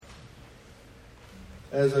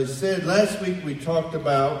As I said, last week we talked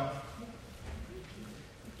about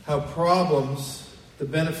how the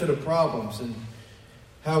benefit of problems, and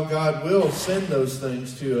how God will send those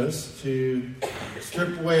things to us to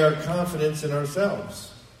strip away our confidence in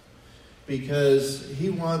ourselves. Because He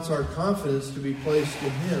wants our confidence to be placed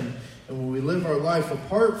in Him. And when we live our life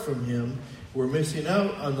apart from Him, we're missing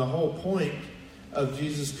out on the whole point of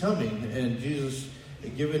Jesus coming and Jesus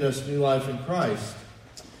giving us new life in Christ.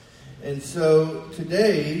 And so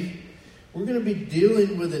today, we're going to be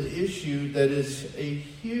dealing with an issue that is a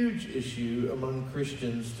huge issue among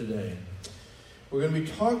Christians today. We're going to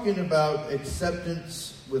be talking about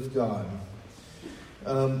acceptance with God.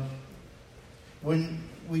 When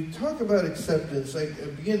we talk about acceptance, I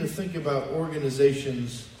begin to think about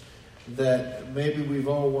organizations that maybe we've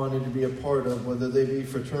all wanted to be a part of, whether they be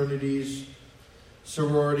fraternities,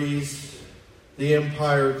 sororities, the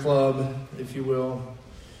Empire Club, if you will,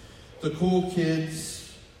 the cool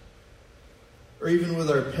kids, or even with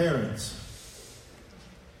our parents.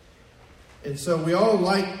 And so we all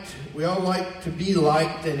like to be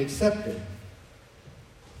liked and accepted.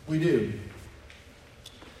 We do.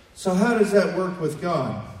 So how does that work with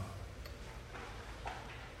God?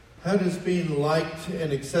 How does being liked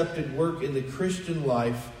and accepted work in the Christian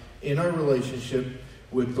life in our relationship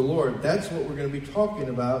with the Lord? That's what we're going to be talking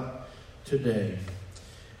about today.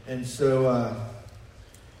 And so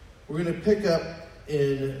we're going to pick up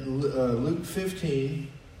in Luke 15.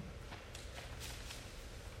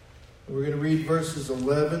 We're going to read verses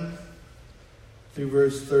 11 through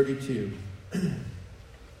verse 32.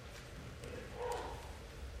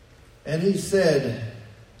 And he said,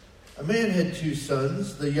 a man had 2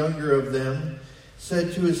 sons. The younger of them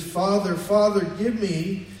said to his father, Father, give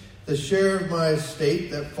me the share of my estate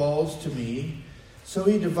that falls to me. So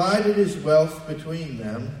he divided his wealth between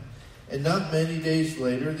them. And not many days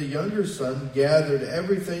later, the younger son gathered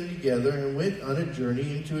everything together and went on a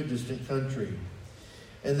journey into a distant country.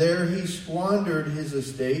 And there he squandered his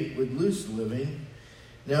estate with loose living.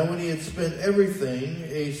 Now when he had spent everything,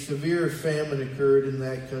 a severe famine occurred in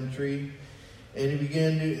that country, and he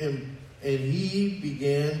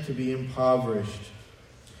began to be impoverished.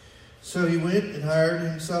 So he went and hired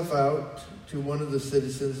himself out to one of the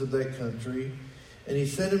citizens of that country, and he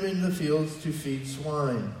sent him in the fields to feed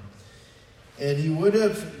swine. And he would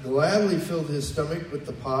have gladly filled his stomach with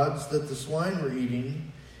the pods that the swine were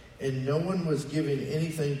eating, and no one was giving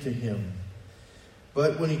anything to him.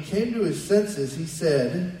 But when he came to his senses, he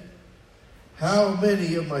said, how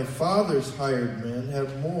many of my father's hired men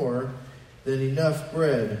have more than enough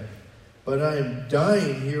bread, but I am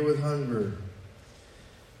dying here with hunger.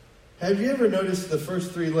 Have you ever noticed the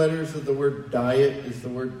first 3 letters of the word diet is the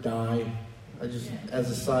word die?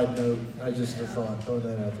 As a side note, I just thought, throwing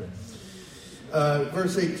that out there.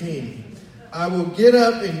 Verse 18. I will get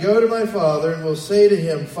up and go to my father and will say to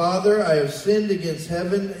him, Father, I have sinned against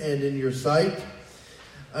heaven and in your sight.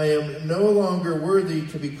 I am no longer worthy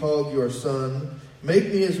to be called your son.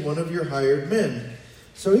 Make me as one of your hired men.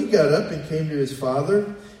 So he got up and came to his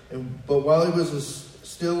father. But while he was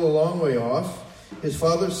still a long way off, his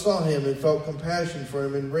father saw him and felt compassion for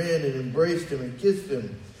him and ran and embraced him and kissed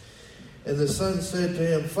him. And the son said to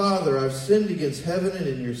him, Father, I've sinned against heaven and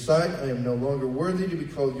in your sight. I am no longer worthy to be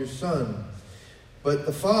called your son. But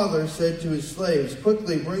the father said to his slaves,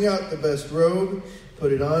 quickly bring out the best robe,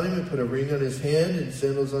 put it on him, and put a ring on his hand and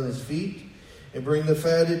sandals on his feet. And bring the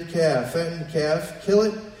fattened calf, kill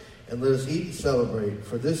it, and let us eat and celebrate.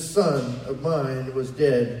 For this son of mine was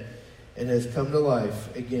dead and has come to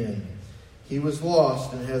life again. He was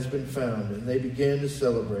lost and has been found. And they began to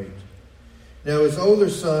celebrate. Now his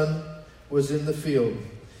older son was in the field.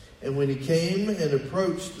 And when he came and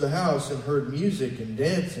approached the house and heard music and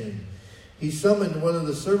dancing, he summoned one of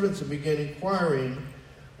the servants and began inquiring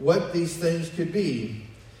what these things could be.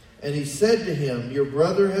 And he said to him, your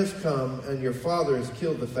brother has come, and your father has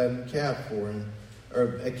killed the fattened calf for him,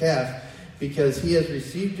 or a calf, because he has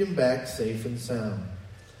received him back safe and sound.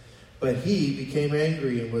 But he became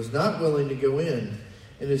angry and was not willing to go in.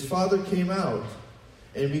 And his father came out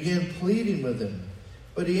and began pleading with him.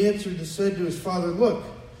 But he answered and said to his father, look,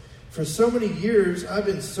 for so many years I've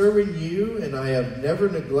been serving you, and I have never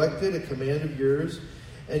neglected a command of yours,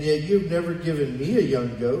 and yet you've never given me a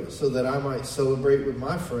young goat so that I might celebrate with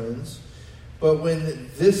my friends. But when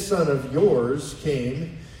this son of yours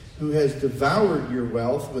came, who has devoured your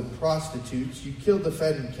wealth with prostitutes, you killed the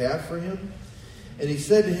fattened calf for him? And he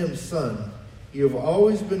said to him, Son, you have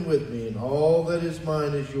always been with me, and all that is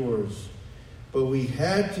mine is yours. But we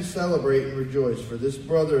had to celebrate and rejoice, for this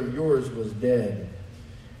brother of yours was dead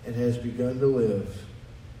and has begun to live,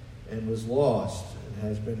 and was lost and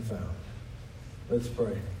has been found. Let's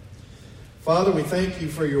pray. Father, we thank you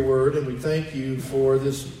for your word, and we thank you for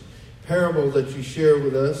this parable that you share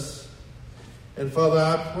with us. And Father,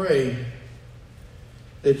 I pray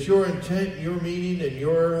that your intent, your meaning, and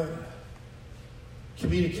your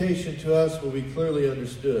communication to us will be clearly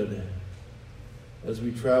understood as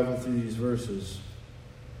we travel through these verses.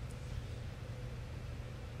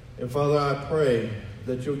 And Father, I pray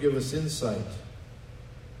that you'll give us insight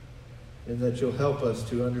and that you'll help us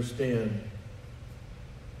to understand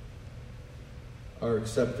our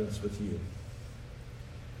acceptance with you.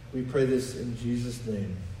 We pray this in Jesus'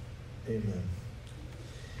 name. Amen.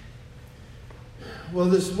 Well,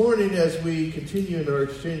 this morning, as we continue in our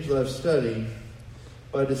Exchange Life study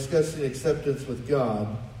by discussing acceptance with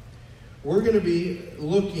God, we're going to be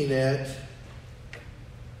looking at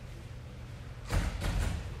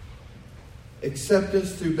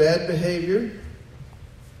acceptance through bad behavior,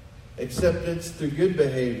 acceptance through good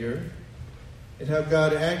behavior, and how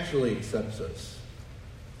God actually accepts us.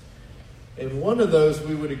 And one of those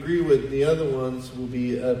we would agree with, the other ones will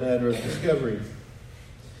be a matter of discovery.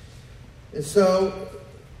 And so,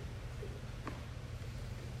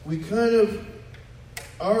 we kind of,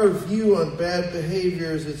 our view on bad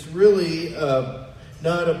behaviors, it's really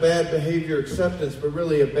not a bad behavior acceptance, but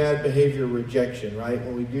really a bad behavior rejection, right?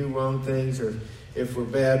 When we do wrong things, or if we're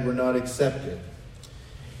bad, we're not accepted.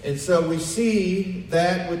 And so we see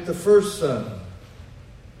that with the first son.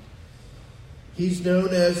 He's known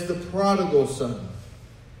as the prodigal son.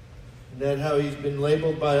 Isn't that how he's been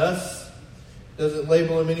labeled by us? Doesn't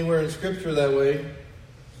label him anywhere in Scripture that way.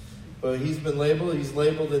 But he's been labeled. He's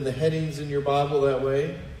labeled in the headings in your Bible that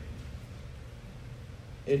way.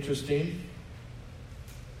 Interesting.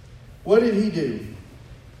 What did he do?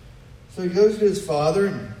 So he goes to his father,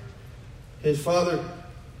 and his father,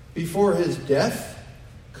 before his death,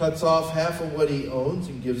 cuts off half of what he owns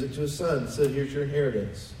and gives it to his son. Said, here's your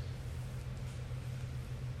inheritance.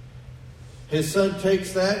 His son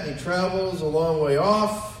takes that and he travels a long way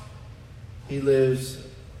off. He lives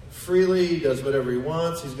freely, he does whatever he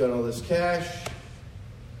wants. He's got all this cash.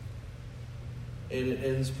 And it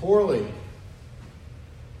ends poorly.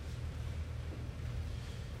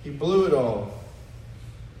 He blew it all.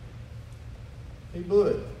 He blew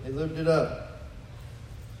it. He lived it up.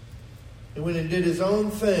 He went and did his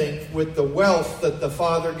own thing with the wealth that the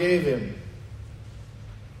father gave him.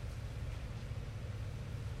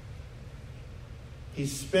 He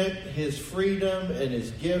spent his freedom and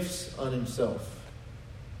his gifts on himself.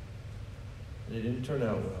 And it didn't turn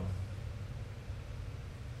out well.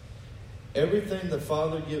 Everything the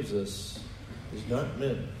Father gives us is not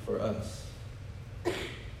meant for us.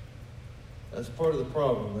 That's part of the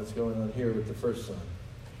problem that's going on here with the first son.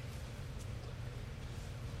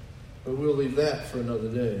 But we'll leave that for another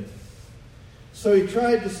day. So he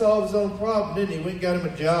tried to solve his own problem, didn't he? Went and got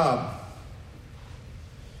him a job.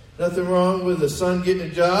 Nothing wrong with a son getting a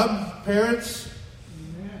job, parents?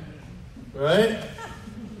 Right?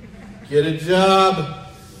 Get a job.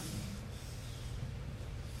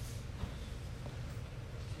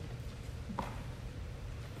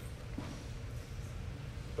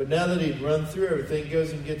 But now that he'd run through everything, he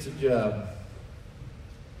goes and gets a job.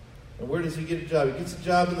 And where does he get a job? He gets a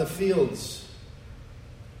job in the fields,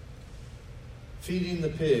 feeding the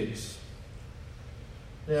pigs.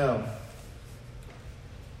 Now,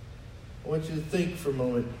 I want you to think for a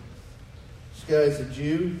moment. This guy's a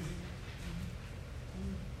Jew,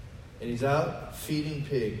 and he's out feeding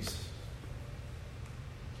pigs.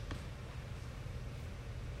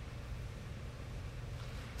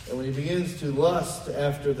 And when he begins to lust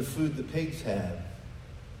after the food the pigs have,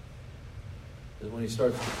 is when he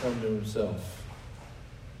starts to come to himself.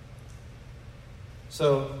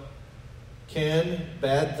 So, can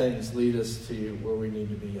bad things lead us to where we need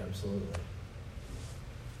to be? Absolutely.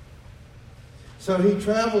 So he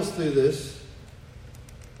travels through this.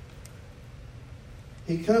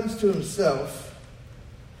 He comes to himself.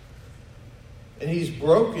 And he's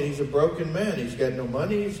broken. He's a broken man. He's got no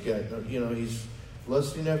money. He's got no, he's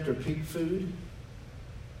lusting after pig food.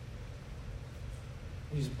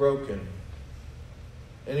 He's broken.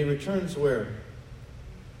 And he returns where?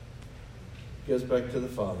 He goes back to the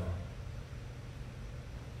Father.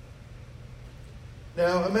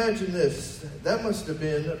 Now, imagine this. That must have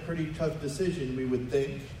been a pretty tough decision, we would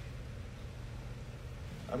think.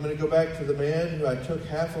 I'm going to go back to the man who I took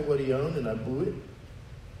half of what he owned and I blew it.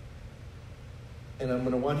 And I'm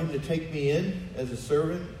going to want him to take me in as a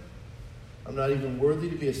servant. I'm not even worthy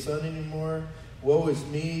to be a son anymore. Woe is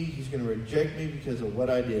me. He's going to reject me because of what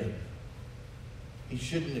I did. He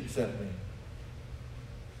shouldn't accept me.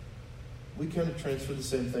 We kind of transfer the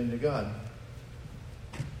same thing to God.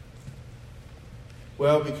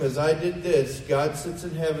 well, because I did this, God sits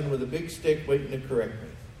in heaven with a big stick waiting to correct me.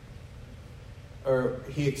 Or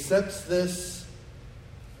he accepts this.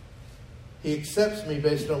 He accepts me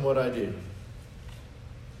based on what I do.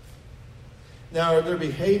 Now, are there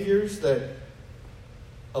behaviors that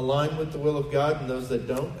align with the will of God and those that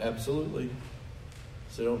don't? Absolutely.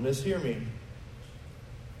 So don't mishear me.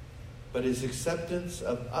 But his acceptance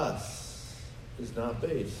of us is not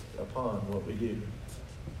based upon what we do.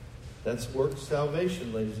 That's work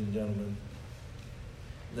salvation, ladies and gentlemen.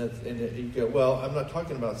 And you go, well, I'm not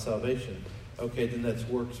talking about salvation. Okay, then that's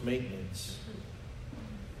works maintenance.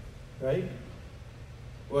 Right?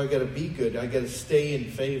 Well, I got to be good. I got to stay in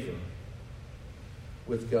favor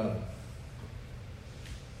with God.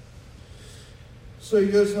 So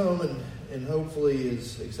he goes home and hopefully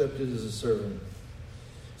is accepted as a servant.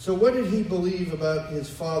 So what did he believe about his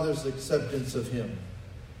father's acceptance of him?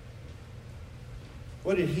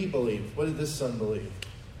 What did he believe? What did this son believe?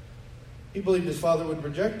 He believed his father would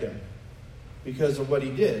reject him because of what he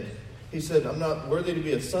did. He said, I'm not worthy to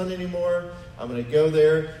be a son anymore. I'm going to go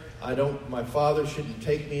there. My father shouldn't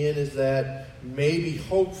take me in as that. Maybe,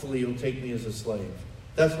 hopefully, he'll take me as a slave.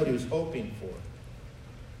 That's what he was hoping for.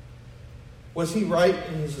 Was he right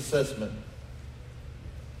in his assessment?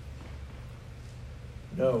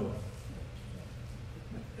 No.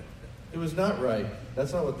 It was not right.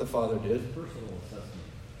 That's not what the father did. Personal assessment.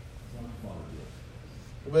 Not the father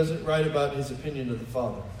did. It wasn't right about his opinion of the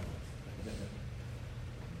father.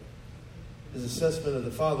 His assessment of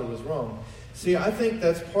the father was wrong. See, I think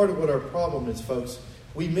that's part of what our problem is, folks.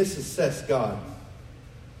 We misassess God.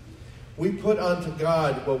 We put onto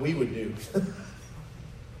God what we would do.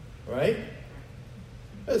 Right?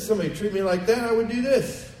 If somebody treat me like that, I would do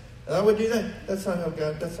this. And I would do that. That's not how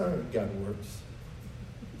God works.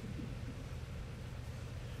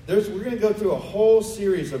 We're going to go through a whole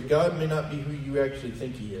series of God may not be who you actually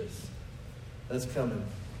think he is. That's coming.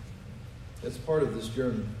 That's part of this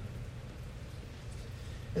journey.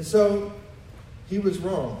 And so, he was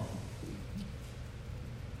wrong.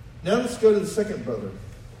 Now let's go to the second brother,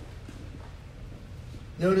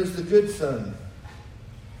 known as the good son.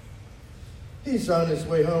 He's on his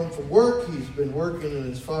way home from work. He's been working in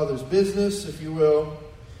his father's business, if you will.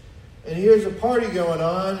 And he hears a party going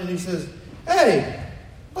on, and he says, hey,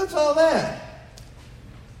 what's all that?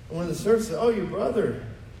 And one of the servants said, oh, your brother.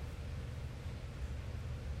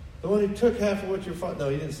 The one who took half of what your father... No,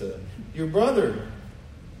 he didn't say that. Your brother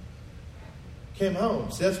came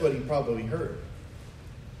home. So that's what he probably heard.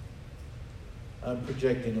 I'm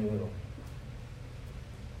projecting a little.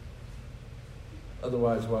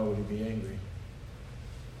 Otherwise, why would he be angry?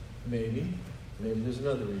 Maybe there's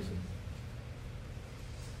another reason.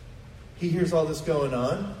 He hears all this going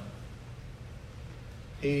on.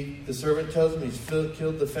 The servant tells him he's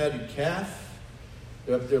killed the fatted calf.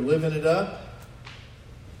 They're up there living it up.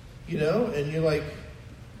 And you're like,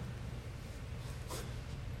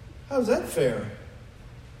 how's that fair?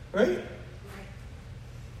 Right?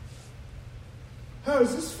 How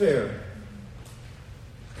is this fair?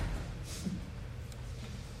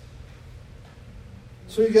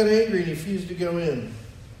 So he got angry and he refused to go in.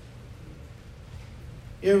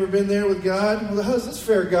 You ever been there with God? Well, how's this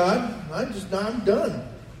fair, God? I'm done.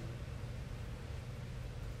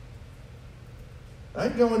 I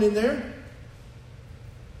ain't going in there.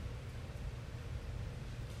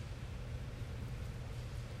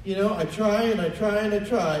 I try and I try and I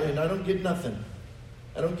try, and I don't get nothing.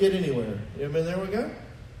 I don't get anywhere. You ever been there with God?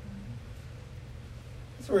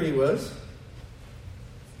 That's where he was.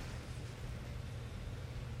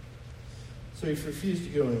 So he refused to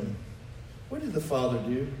go in. What did the father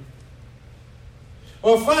do?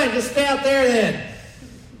 Well, fine, just stay out there then.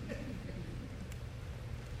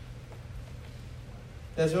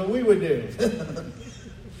 That's what we would do.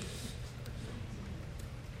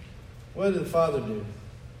 What did the father do?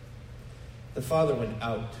 The father went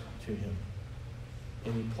out to him,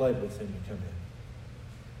 and he pled with him to come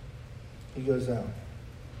in. He goes out.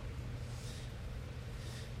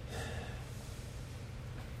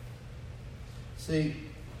 See,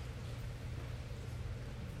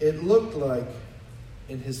 it looked like,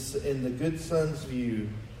 in the good son's view,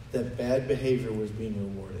 that bad behavior was being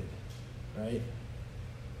rewarded, right?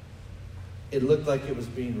 It looked like it was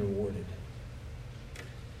being rewarded.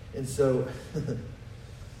 And so,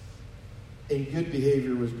 and good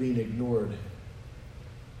behavior was being ignored.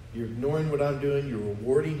 You're ignoring what I'm doing. You're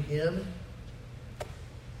rewarding him.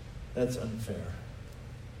 That's unfair.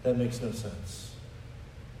 That makes no sense.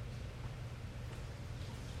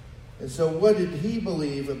 And so what did he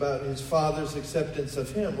believe about his father's acceptance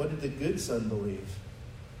of him? What did the good son believe?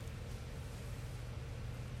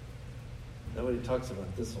 Nobody talks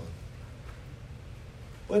about this one.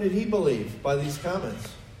 What did he believe by these comments?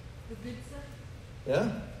 The good son?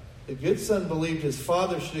 Yeah. The good son believed his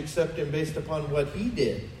father should accept him based upon what he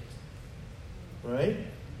did. Right?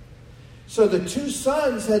 So the two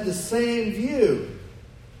sons had the same view.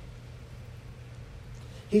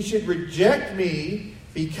 He should reject me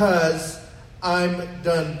because I'm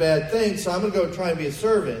done bad things, so I'm going to go try and be a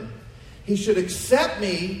servant. He should accept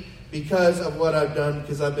me because of what I've done,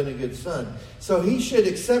 because I've been a good son. So he should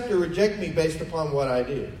accept or reject me based upon what I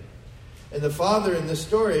do. And the father in this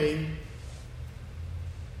story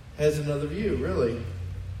has another view, really.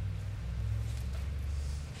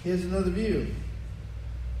 He has another view.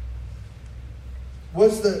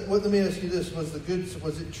 Let me ask you this, was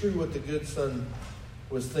it true what the good son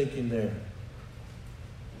was thinking there?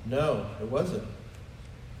 No, it wasn't.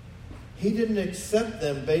 He didn't accept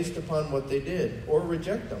them based upon what they did or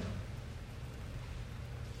reject them.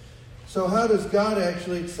 So how does God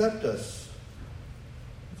actually accept us?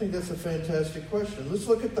 I think that's a fantastic question. Let's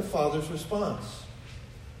look at the father's response.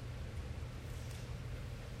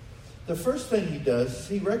 The first thing he does is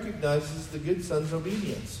he recognizes the good son's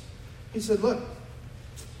obedience. He said, look,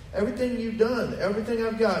 everything you've done, everything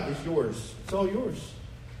I've got is yours. It's all yours.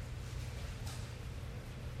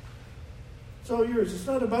 It's all yours. It's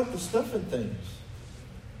not about the stuff and things.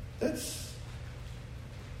 That's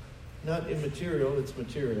not immaterial, it's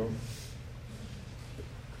material.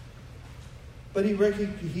 But he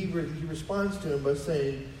responds to him by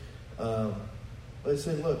saying,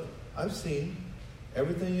 look, I've seen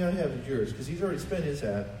everything I have is yours, because he's already spent his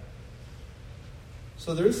half.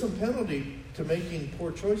 So there is some penalty to making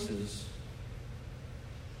poor choices.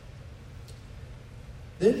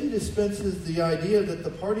 Then he dispenses the idea that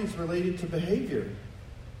the party's related to behavior.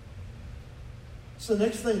 It's the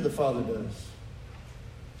next thing the father does.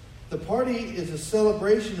 The party is a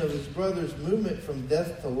celebration of his brother's movement from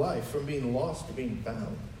death to life, from being lost to being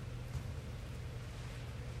found.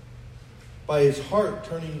 By his heart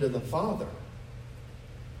turning to the Father,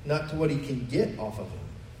 not to what he can get off of him.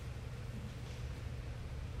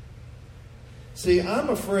 See, I'm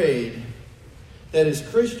afraid that as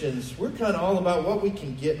Christians, we're kind of all about what we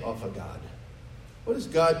can get off of God. What has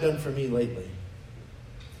God done for me lately?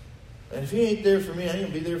 And if he ain't there for me, I ain't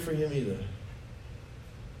going to be there for him either.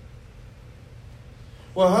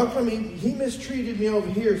 Well, how come he mistreated me over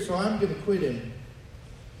here, so I'm going to quit him?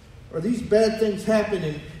 Or these bad things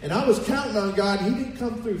happen, and I was counting on God, he didn't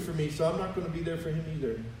come through for me, so I'm not going to be there for him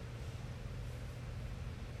either.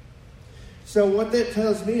 So what that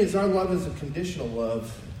tells me is our love is a conditional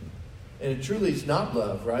love. And it truly is not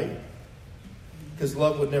love, right? Because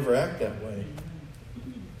love would never act that way.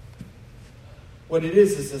 What it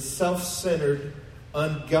is a self-centered,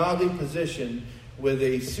 ungodly position with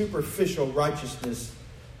a superficial righteousness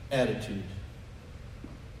attitude.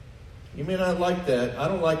 You may not like that. I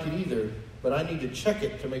don't like it either. But I need to check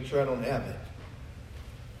it to make sure I don't have it.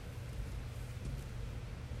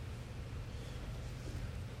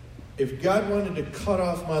 If God wanted to cut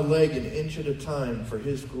off my leg an inch at a time for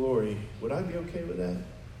his glory, would I be okay with that?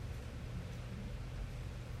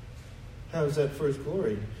 How is that for his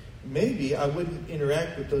glory? Maybe I wouldn't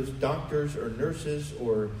interact with those doctors or nurses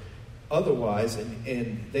or otherwise,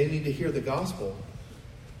 and they need to hear the gospel.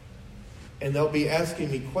 And they'll be asking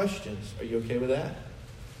me questions. Are you okay with that?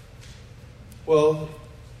 Well,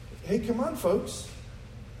 hey, come on, folks.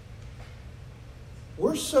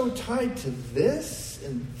 We're so tied to this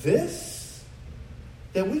and this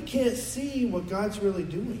that we can't see what God's really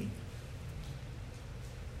doing.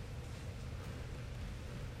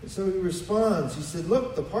 And so he responds. He said,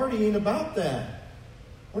 look, the party ain't about that.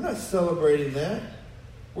 We're not celebrating that.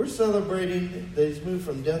 We're celebrating that he's moved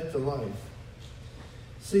from death to life.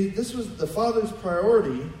 See, this was the Father's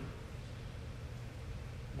priority.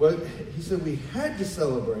 He said we had to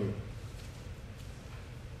celebrate.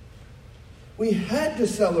 We had to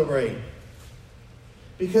celebrate.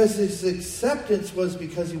 Because his acceptance was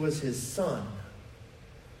because he was his son.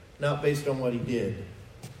 Not based on what he did.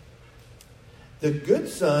 The good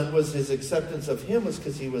son was his acceptance of him was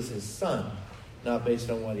because he was his son. Not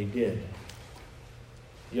based on what he did.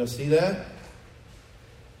 You'll see that?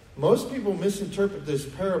 Most people misinterpret this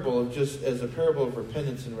parable just as a parable of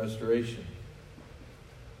repentance and restoration.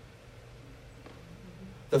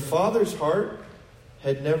 The Father's heart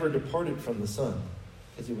had never departed from the Son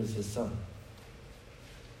because he was his son.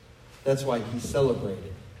 That's why he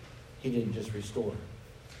celebrated. He didn't just restore.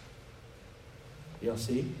 Y'all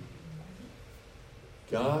see?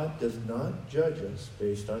 God does not judge us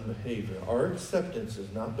based on behavior. Our acceptance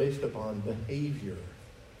is not based upon behavior.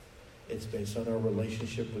 It's based on our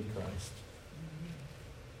relationship with Christ.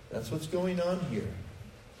 That's what's going on here.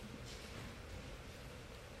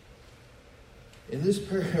 In this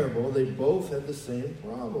parable, they both had the same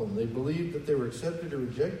problem. They believed that they were accepted or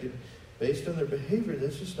rejected based on their behavior.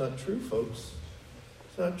 That's just not true, folks.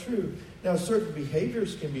 It's not true. Now, certain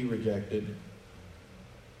behaviors can be rejected.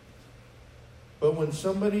 But when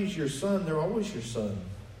somebody's your son, they're always your son.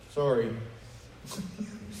 Sorry.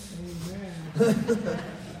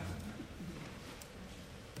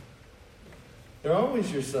 They're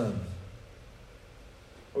always your son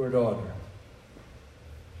or daughter.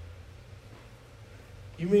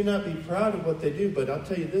 You may not be proud of what they do, but I'll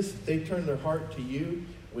tell you this, if they turn their heart to you,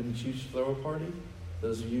 wouldn't you throw a party?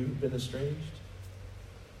 Those of you who've been estranged?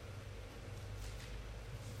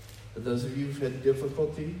 For those of you who've had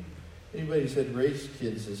difficulty, anybody who's had raised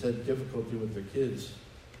kids has had difficulty with their kids.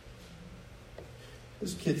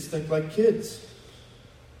 Those kids think like kids.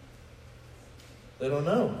 They don't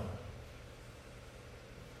know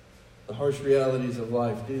the harsh realities of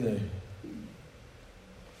life, do they?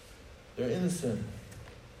 They're innocent.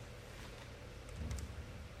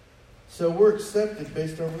 So we're accepted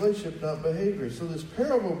based on relationship, not behavior. So this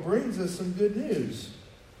parable brings us some good news.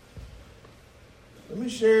 Let me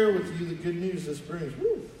share with you the good news this brings.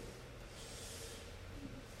 Woo.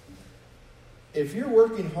 If you're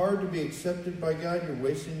working hard to be accepted by God, you're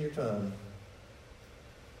wasting your time.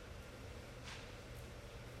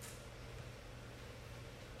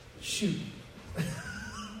 Shoot.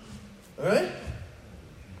 All right?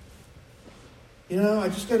 You know, I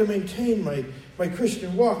just got to maintain my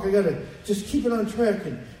Christian walk. I got to just keep it on track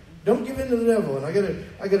and don't give in to the devil. And I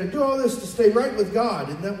got to do all this to stay right with God.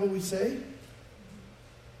 Isn't that what we say?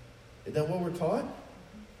 Isn't that what we're taught?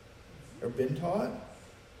 Or been taught?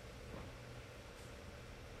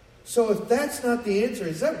 So if that's not the answer,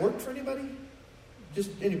 has that worked for anybody?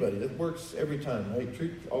 Just anybody. That works every time, right?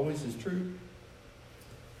 Truth always is true.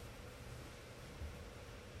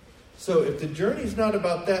 So if the journey's not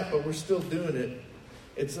about that, but we're still doing it,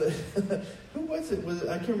 it's who was it?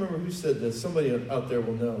 I can't remember who said this. Somebody out there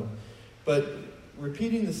will know. But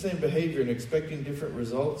repeating the same behavior and expecting different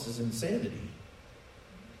results is insanity.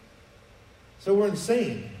 So we're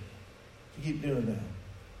insane to keep doing that.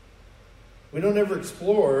 We don't ever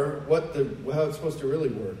explore how it's supposed to really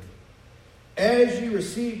work. As you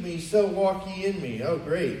receive me, so walk ye in me. Oh,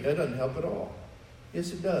 great. That doesn't help at all.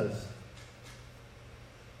 Yes, it does.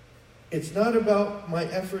 It's not about my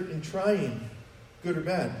effort in trying, good or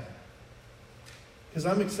bad. Because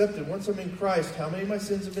I'm accepted. Once I'm in Christ, how many of my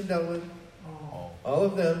sins have been dealt with? All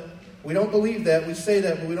of them. We don't believe that. We say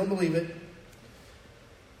that, but we don't believe it.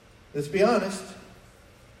 Let's be honest.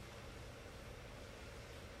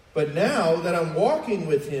 But now that I'm walking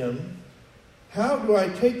with Him, how do I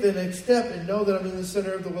take the next step and know that I'm in the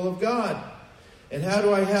center of the will of God? And how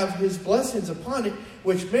do I have His blessings upon it,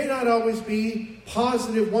 which may not always be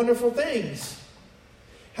positive, wonderful things?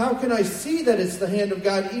 How can I see that it's the hand of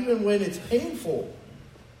God even when it's painful?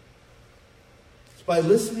 It's by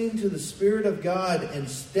listening to the Spirit of God and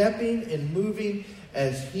stepping and moving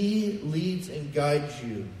as He leads and guides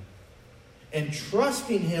you. And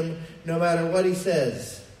trusting Him no matter what He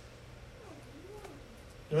says.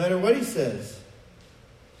 No matter what He says.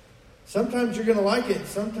 Sometimes you're going to like it,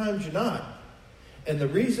 sometimes you're not. And the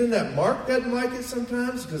reason that Mark doesn't like it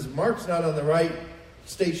sometimes is because Mark's not on the right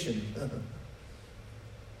station.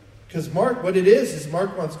 Because Mark, what it is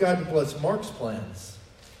Mark wants God to bless Mark's plans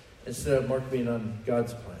instead of Mark being on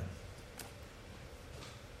God's plan.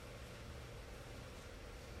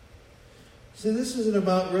 See, this isn't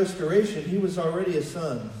about restoration. He was already a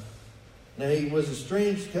son. Now, he was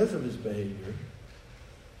estranged because of his behavior.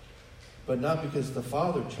 But not because the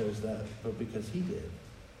Father chose that, but because he did.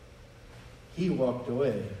 He walked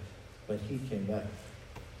away, but he came back.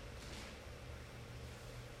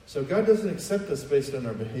 So God doesn't accept us based on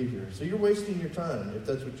our behavior. So you're wasting your time if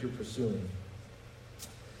that's what you're pursuing.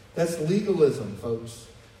 That's legalism, folks.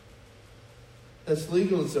 That's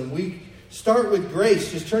legalism. We start with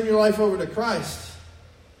grace. Just turn your life over to Christ.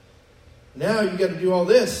 Now you got to do all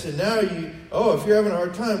this. And now if you're having a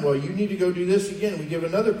hard time, well, you need to go do this again. We give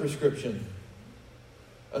another prescription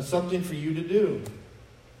of something for you to do.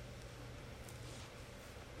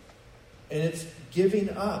 And it's giving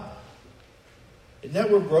up. Isn't that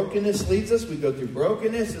where brokenness leads us? We go through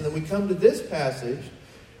brokenness, and then we come to this passage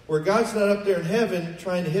where God's not up there in heaven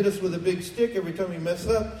trying to hit us with a big stick every time we mess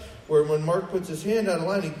up, where when Mark puts his hand out of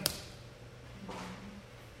line,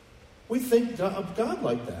 we think of God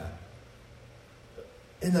like that.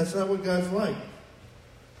 And that's not what God's like.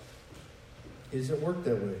 It doesn't work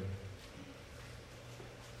that way.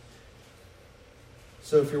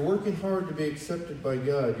 So if you're working hard to be accepted by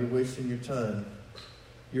God, you're wasting your time.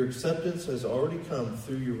 Your acceptance has already come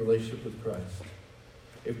through your relationship with Christ.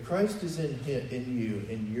 If Christ is in you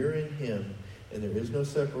and you're in him and there is no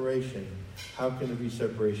separation, how can there be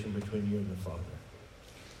separation between you and the Father?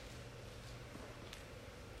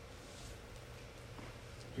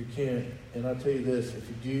 You can't. And I'll tell you this, if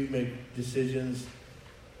you do make decisions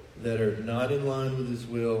that are not in line with his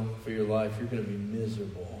will for your life, you're going to be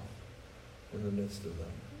miserable in the midst of them.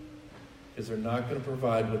 Because they're not going to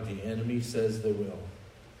provide what the enemy says they will.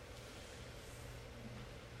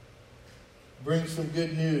 Bring some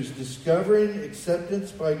good news. Discovering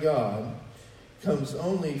acceptance by God comes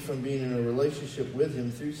only from being in a relationship with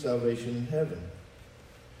him through salvation in heaven.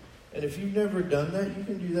 And if you've never done that, you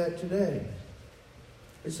can do that today.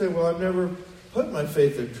 You say, well, I've never put my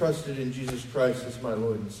faith or trusted in Jesus Christ as my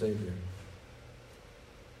Lord and Savior.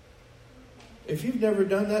 If you've never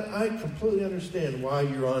done that, I completely understand why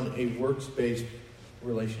you're on a works-based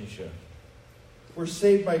relationship. We're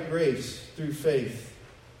saved by grace through faith.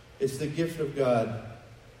 It's the gift of God,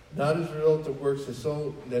 not as a result of works,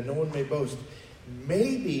 so that no one may boast.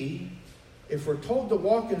 Maybe, if we're told to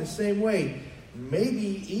walk in the same way,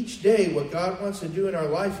 maybe each day what God wants to do in our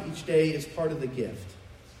life each day is part of the gift.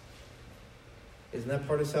 Isn't that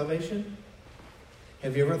part of salvation?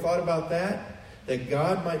 Have you ever thought about that? That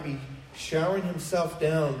God might be showering himself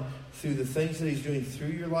down through the things that he's doing through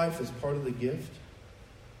your life as part of the gift?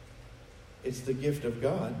 It's the gift of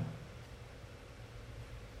God.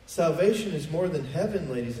 Salvation is more than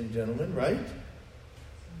heaven, ladies and gentlemen, right?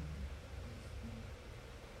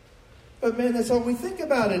 But man, that's all we think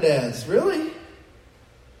about it as, really.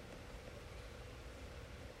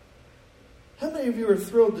 How many of you are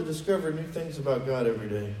thrilled to discover new things about God every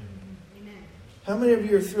day? Amen. How many of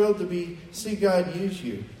you are thrilled to see God use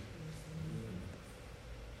you?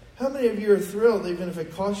 How many of you are thrilled even if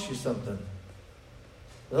it costs you something?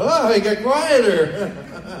 Oh, he got quieter.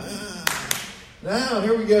 Now,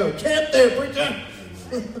 here we go. Camp there, preacher.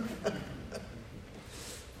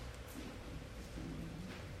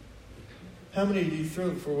 How many of you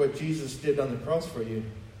thrilled for what Jesus did on the cross for you?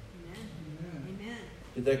 Amen. Amen.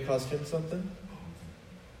 Did that cost him something?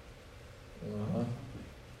 Uh-huh.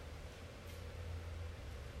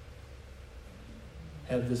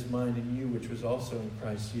 Have this mind in you, which was also in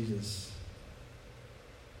Christ Jesus.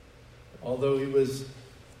 Although he was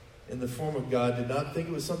in the form of God, did not think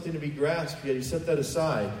it was something to be grasped, yet he set that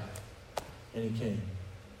aside, and he came.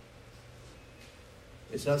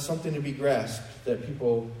 It's not something to be grasped that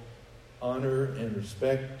people honor and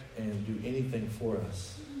respect and do anything for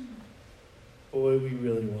us. Boy, we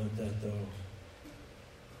really want that, though.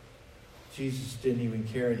 Jesus didn't even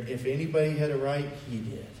care, and if anybody had a right, he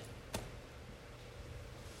did.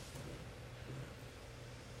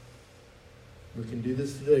 We can do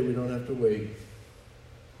this today. We don't have to wait.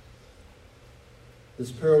 This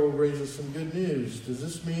parable brings us some good news. Does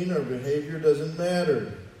this mean our behavior doesn't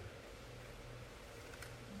matter?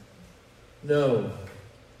 No.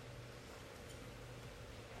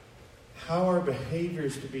 How our behavior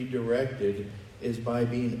is to be directed is by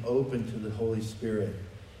being open to the Holy Spirit.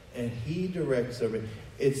 And he directs everything.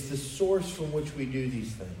 It's the source from which we do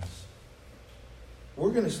these things.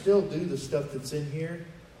 We're going to still do the stuff that's in here.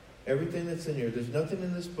 Everything that's in here. There's nothing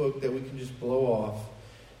in this book that we can just blow off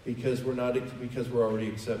because we're already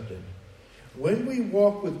accepted. When we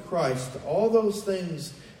walk with Christ, all those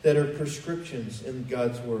things that are prescriptions in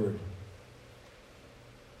God's Word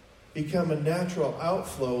become a natural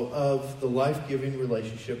outflow of the life-giving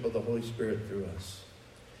relationship of the Holy Spirit through us.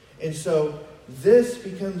 And so this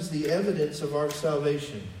becomes the evidence of our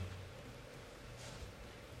salvation.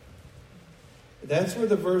 That's where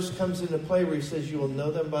the verse comes into play where he says, you will know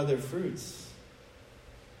them by their fruits.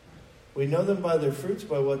 We know them by their fruits,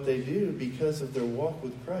 by what they do, because of their walk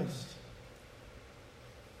with Christ.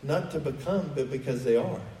 Not to become, but because they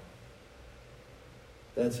are.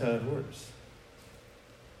 That's how it works.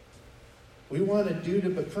 We want to do to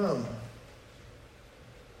become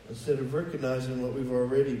instead of recognizing what we've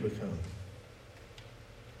already become.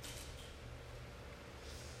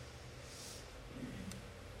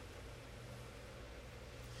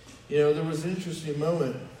 You know, there was an interesting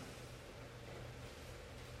moment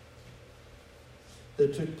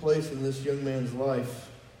that took place in this young man's life.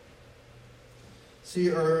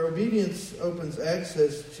 See, our obedience opens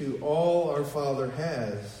access to all our Father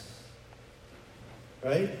has.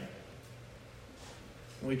 Right?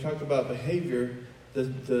 When we talk about behavior,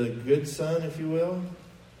 the good son, if you will,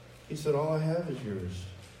 he said, all I have is yours.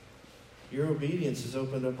 Your obedience has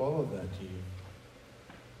opened up all of that to you.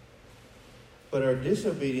 But our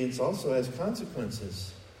disobedience also has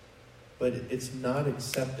consequences. But it's not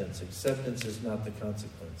acceptance. Acceptance is not the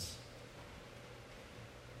consequence.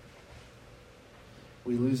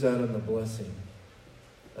 we lose out on the blessing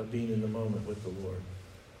of being in the moment with the Lord.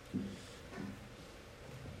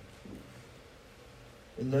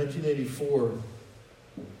 In 1984,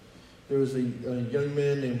 there was a young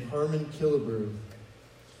man named Harmon Killebrew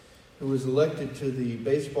who was elected to the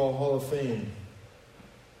Baseball Hall of Fame.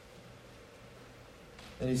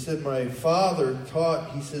 And he said, my father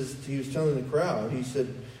taught, he was telling the crowd, he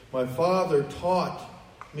said, my father taught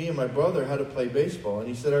me and my brother how to play baseball. And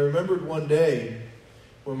he said, I remembered one day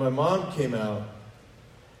when my mom came out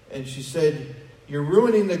and she said, you're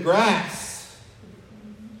ruining the grass.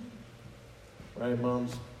 Right,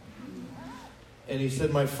 moms? And he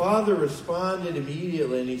said, my father responded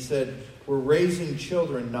immediately and he said, we're raising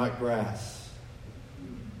children, not grass.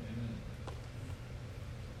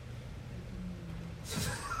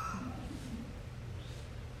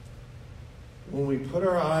 When we put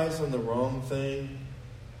our eyes on the wrong thing,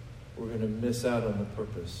 we're going to miss out on the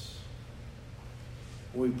purpose.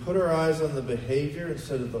 When we put our eyes on the behavior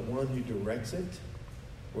instead of the one who directs it,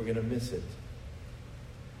 we're going to miss it.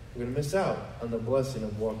 We're going to miss out on the blessing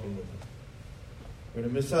of walking with Him. We're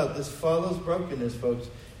going to miss out. This follows brokenness, folks.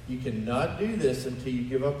 You cannot do this until you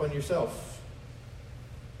give up on yourself.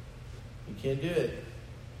 You can't do it.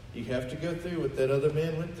 You have to go through what that other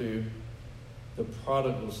man went through, the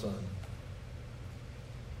prodigal son.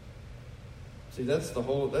 See, that's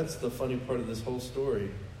the funny part of this whole story,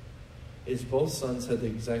 is both sons had the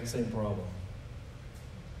exact same problem.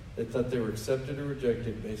 They thought they were accepted or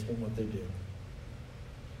rejected based on what they did.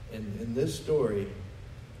 And in this story,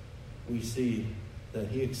 we see that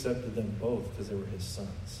he accepted them both because they were his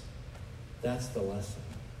sons. That's the lesson.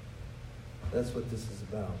 That's what this is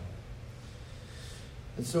about.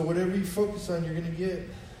 And so whatever you focus on, you're going to get.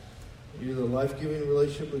 Either the life-giving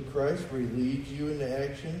relationship with Christ where He leads you into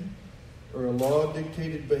action, or a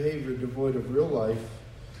law-dictated behavior devoid of real life,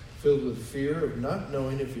 filled with fear of not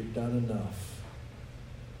knowing if you've done enough.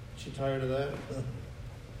 Aren't you tired of that?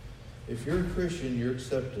 If you're a Christian, you're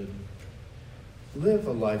accepted. Live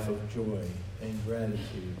a life of joy and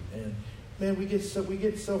gratitude. And man, we get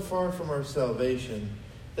so far from our salvation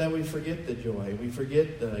that we forget the joy, we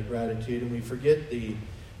forget the gratitude, and we forget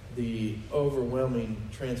the overwhelming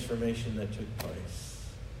transformation that took place.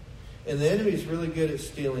 And the enemy's really good at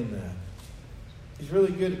stealing that. He's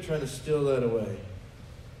really good at trying to steal that away.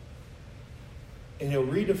 And he'll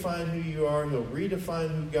redefine who you are. He'll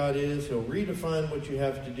redefine who God is. He'll redefine what you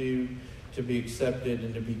have to do to be accepted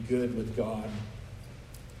and to be good with God.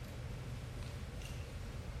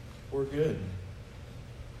 We're good.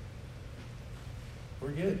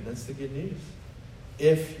 We're good. That's the good news.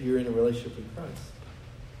 If you're in a relationship with Christ.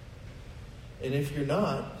 And if you're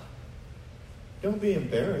not, don't be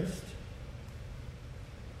embarrassed.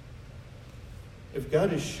 If God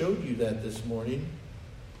has showed you that this morning,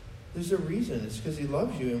 there's a reason. It's because He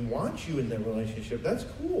loves you and wants you in that relationship. That's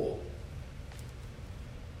cool.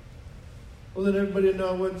 Well, then everybody know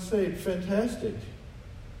I wasn't saved. Fantastic.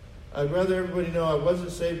 I'd rather everybody know I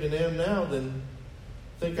wasn't saved and am now than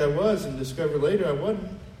think I was and discover later I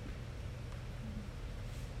wasn't.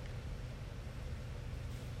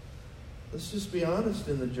 Let's just be honest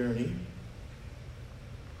in the journey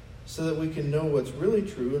so that we can know what's really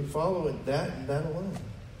true and follow it, that and that alone.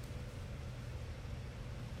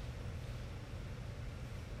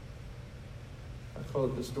 I call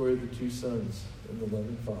it the story of the two sons and the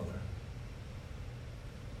loving Father.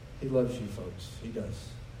 He loves you, folks. He does.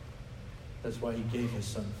 That's why He gave His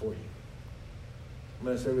Son for you. I'm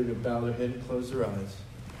going to ask everybody to bow their head and close their eyes.